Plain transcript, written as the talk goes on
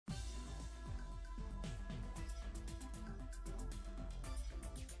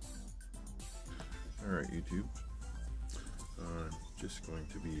Alright YouTube, I'm just going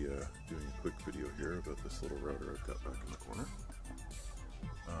to be doing a quick video here about this little router I've got back in the corner.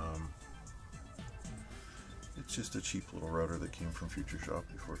 It's just a cheap little router that came from Future Shop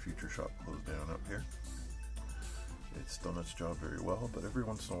before Future Shop closed down up here. It's done its job very well, but every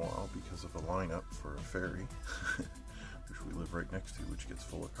once in a while, because of a lineup for a ferry, which we live right next to, which gets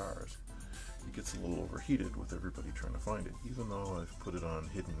full of cars, it gets a little overheated with everybody trying to find it, even though I've put it on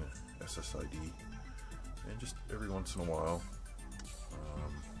hidden SSID, and just every once in a while,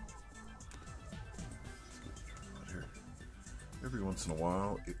 every once in a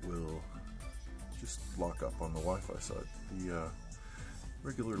while it will just lock up on the Wi-Fi side. The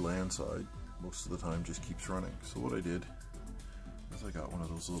regular LAN side most of the time just keeps running. So what I did is I got one of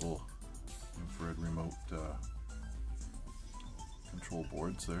those little infrared remote control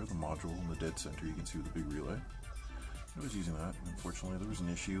boards there, the module in the dead center, you can see with the big relay. I was using that, and unfortunately there was an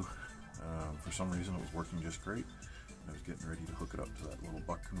issue. For some reason it was working just great. I was getting ready to hook it up to that little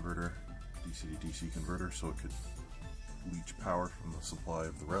buck converter, DC to DC converter, so it could leach power from the supply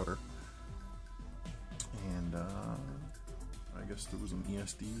of the router. And I guess there was an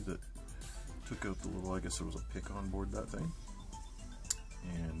ESD that took out the little, I guess there was a pick on board that thing.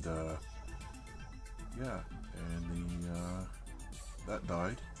 And yeah, and that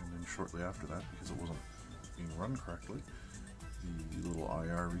died, and then shortly after that, because it wasn't being run correctly, the little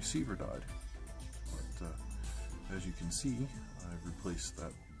IR receiver died. But as you can see, I've replaced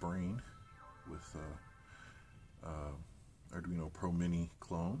that brain with Arduino Pro Mini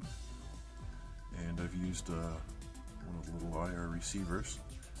clone, and I've used one of the little IR receivers.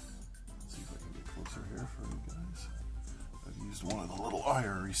 Let's see if I can get closer here for you guys. I've used one of the little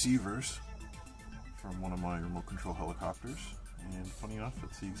IR receivers from one of my remote control helicopters, and funny enough,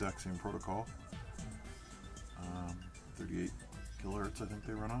 it's the exact same protocol. 38 kilohertz I think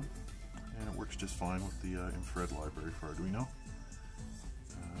they run on, and it works just fine with the infrared library for Arduino.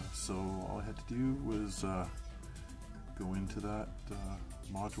 So all I had to do was go into that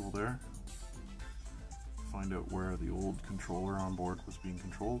module there, find out where the old controller on board was being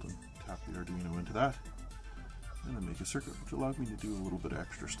controlled, and tap the Arduino into that, and then make a circuit, which allowed me to do a little bit of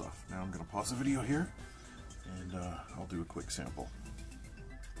extra stuff. Now I'm going to pause the video here, and I'll do a quick sample.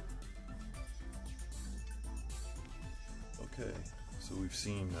 Okay, so we've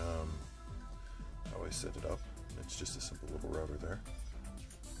seen how I set it up. It's just a simple little router there.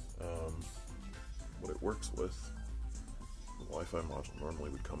 What it works with, the Wi-Fi module normally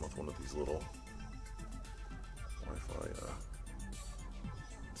would come with one of these little Wi-Fi,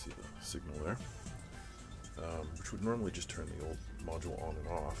 see the signal there, which would normally just turn the old module on and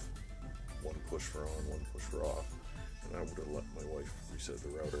off, one push for on, one push for off, and I would have let my wife reset the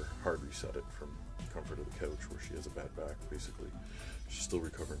router, hard reset it from the comfort of the couch where she has a bad back, basically. She's still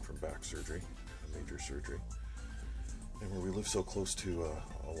recovering from back surgery, a major surgery. And where we live so close to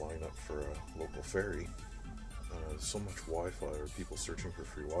a lineup for a local ferry, so much Wi-Fi, or people searching for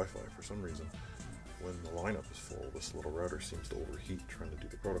free Wi-Fi for some reason, when the lineup is full, this little router seems to overheat trying to do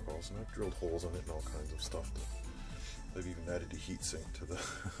the protocols, and I've drilled holes in it and all kinds of stuff. I've even added a heatsink to the,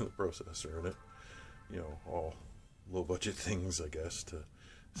 the processor in it. You know, all low budget things, I guess, to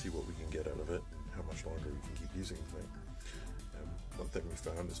see what we can get out of it and how much longer we can keep using the thing. One thing we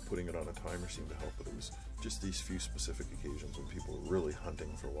found is putting it on a timer seemed to help, but it was just these few specific occasions when people were really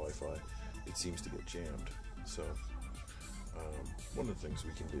hunting for Wi-Fi, it seems to get jammed. So one of the things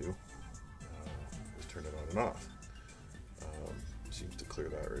we can do is turn it on and off. Seems to clear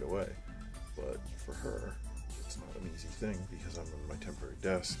that right away, but for her it's not an easy thing because I'm on my temporary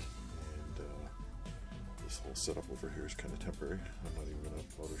desk, and this whole setup over here is kind of temporary. I'm not even going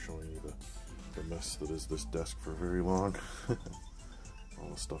to bother showing you the mess that is this desk for very long. All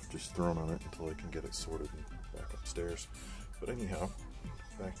the stuff just thrown on it until I can get it sorted and back upstairs. But anyhow,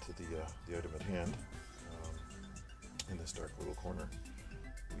 back to the item at hand. In this dark little corner,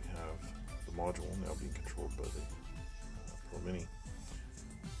 we have the module now being controlled by the Pro Mini.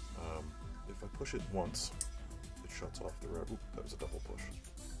 If I push it once, it shuts off the router. Oop, that was a double push.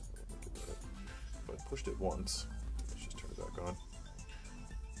 If I pushed it once, let's just turn it back on.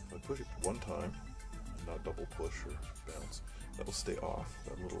 If I push it one time, and not double push or bounce, that'll stay off.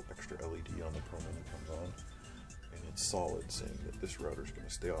 That little extra LED on the Pro Mini comes on, and it's solid, saying that this router is going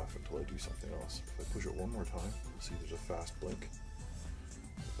to stay off until I do something else. If I push it one more time, you'll see there's a fast blink.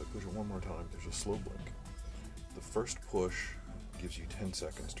 If I push it one more time, there's a slow blink. The first push gives you 10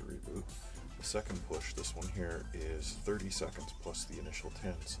 seconds to reboot. The second push, this one here, is 30 seconds plus the initial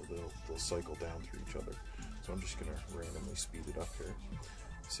 10, so they'll cycle down through each other. So I'm just going to randomly speed it up here.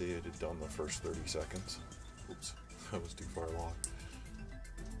 Say it had done the first 30 seconds. Oops, that was too far along.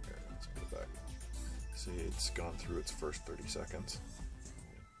 There, let's put it back. say it's gone through its first 30 seconds,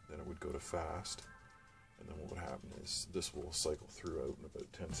 then it would go to fast, and then what would happen is this will cycle through out in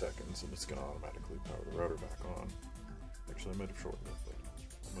about 10 seconds, and it's going to automatically power the router back on. Actually, I might have shortened it, but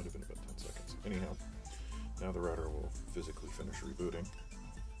it might have been about 10 seconds. Anyhow, now the router will physically finish rebooting,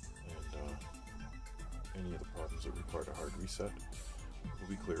 and any of the problems that required a hard reset will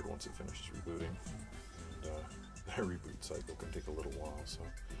be cleared once it finishes rebooting. And that reboot cycle can take a little while, so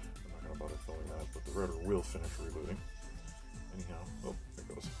I'm not going to bother filling that, but the router will finish rebooting. Anyhow, oh, there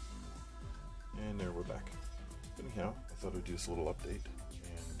it goes. And there we're back. Anyhow, I thought I'd do this little update,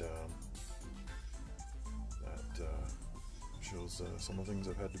 and that shows some of the things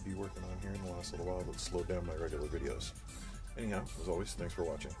I've had to be working on here in the last little while that slowed down my regular videos. Anyhow, as always, thanks for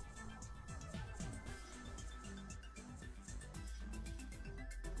watching.